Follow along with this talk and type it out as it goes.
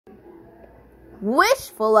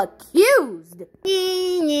Wishful accused.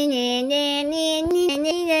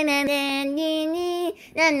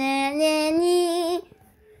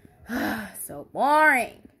 So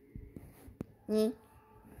boring.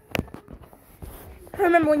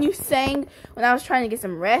 Remember when you sang when I was trying to get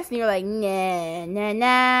some rest and you were like, nah, nah,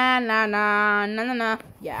 nah, nah, nah, nah, nah, nah.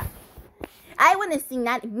 Yeah. I want to sing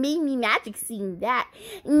that. It made me magic sing that.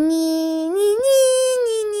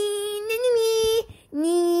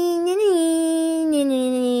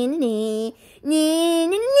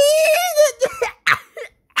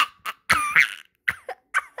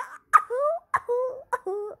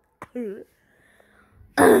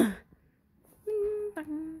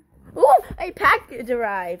 Ooh, a package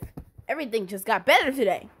arrived. Everything just got better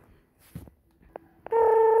today.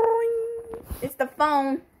 It's the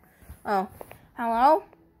phone. Oh, hello?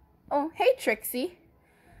 Oh, hey, Trixie.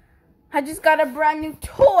 I just got a brand new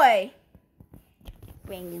toy.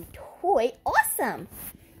 Brand new toy? Awesome.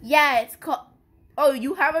 Yeah, it's called... Oh,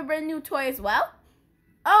 you have a brand new toy as well?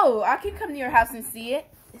 Oh, I can come to your house and see it.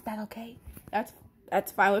 Is that okay?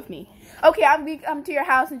 That's fine with me. Okay, I'll be come to your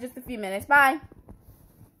house in just a few minutes. Bye.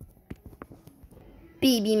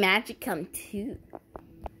 Baby Magic come too.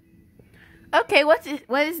 Okay, what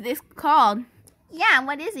is this called? Yeah,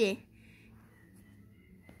 what is it?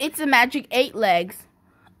 It's a magic 8 legs.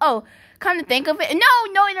 Oh, come to think of it.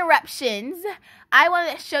 No interruptions. I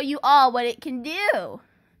want to show you all what it can do.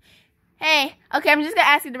 Hey, okay, I'm just gonna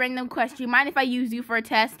ask you the random question. You mind if I use you for a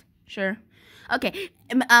test? Sure. Okay.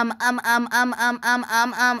 Is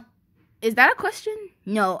that a question?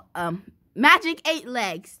 No. Magic 8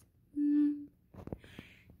 legs.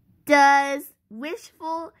 Does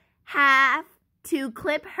Wishful have to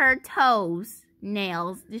clip her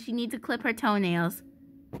nails? Does she need to clip her toenails?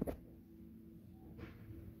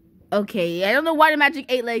 Okay, I don't know why the magic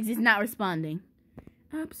 8 legs is not responding.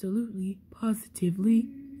 Absolutely, positively,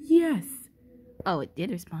 yes. Oh, it did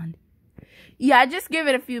respond. Yeah, just give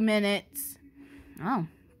it a few minutes. Oh,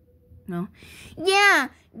 no. Yeah,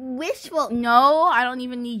 Wishful. No, I don't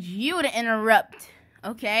even need you to interrupt.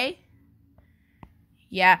 Okay?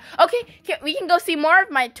 Yeah. Okay, we can go see more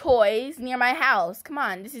of my toys near my house. Come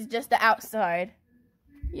on, this is just the outside.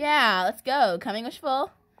 Yeah, let's go. Coming,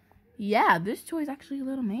 Wishful? Yeah, this toy is actually a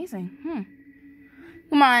little amazing.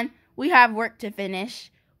 Come on, we have work to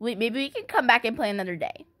finish. Maybe we can come back and play another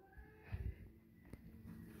day.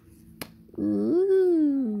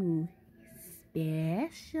 Ooh,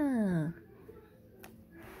 special.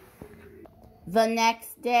 The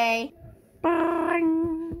next day.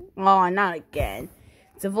 Bang. Oh, not again.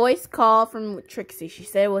 It's a voice call from Trixie. She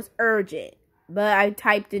said it was urgent, but I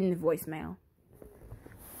typed it in the voicemail.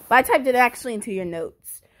 But I typed it actually into your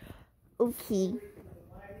notes. Okay.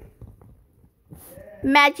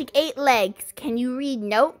 Magic 8 legs. Can you read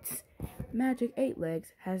notes? Magic 8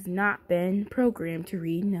 legs has not been programmed to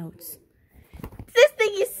read notes. This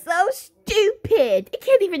thing is so stupid. It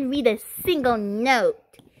can't even read a single note.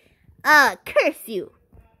 Curse you.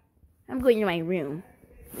 I'm going to my room.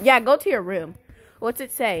 Yeah, go to your room. What's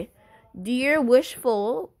it say? Dear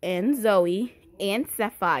Wishful and Zoe and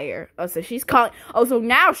Sapphire. Oh, so she's calling. Oh, so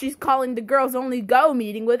now she's calling the girls only go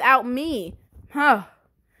meeting without me. Huh.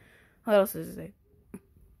 What else does it say?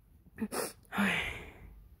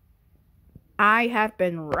 I have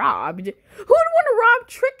been robbed. Who would want to rob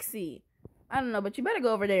Trixie? I don't know, but you better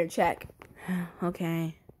go over there and check.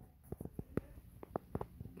 Okay.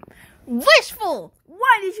 Wishful!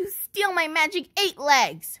 Why did you steal my magic 8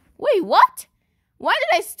 legs? Wait, what? Why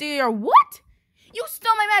did I steal your what? You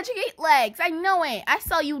stole my magic 8 legs. I know it. I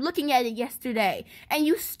saw you looking at it yesterday. And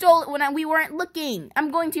you stole it when we weren't looking.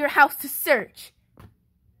 I'm going to your house to search.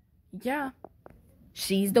 Yeah.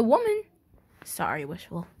 She's the woman. Sorry,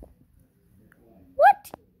 Wishful.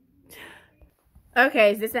 What?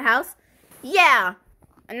 Okay, is this a house? Yeah.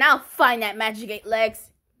 And now find that magic 8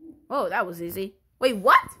 legs. Oh, that was easy. Wait,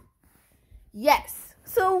 what? Yes.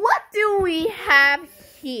 So what do we have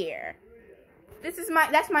here? This is my,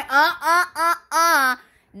 that's my,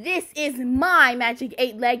 This is my magic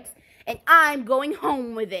 8 legs, and I'm going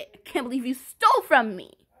home with it. I can't believe you stole from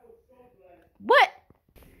me. What?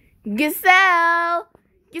 Giselle!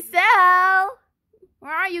 Giselle!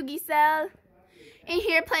 Where are you, Giselle? In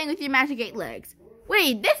here playing with your magic 8 legs.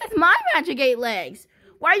 Wait, this is my magic 8 legs.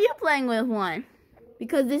 Why are you playing with one?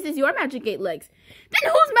 Because this is your magic 8 legs.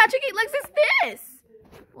 Then whose magic 8 legs is this?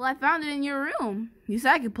 Well, I found it in your room. You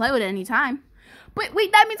said I could play with it anytime. But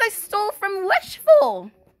wait, that means I stole from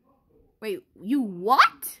Wishful. Wait, you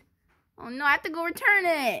what? Oh no, I have to go return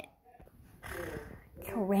it.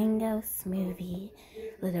 Tarango smoothie.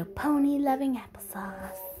 Little pony loving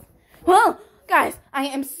applesauce. Oh, guys, I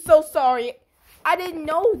am so sorry. I didn't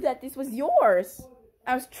know that this was yours.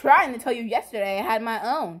 I was trying to tell you yesterday I had my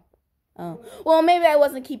own. Oh, well, maybe I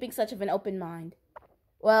wasn't keeping such of an open mind.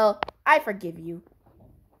 Well, I forgive you.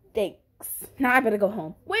 Thanks. Now I better go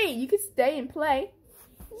home. Wait, you can stay and play.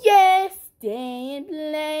 Yes, stay and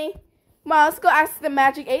play. Well, let's go ask the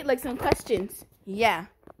Magic 8 like some questions. Yeah,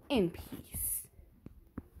 in peace.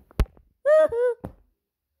 Woohoo!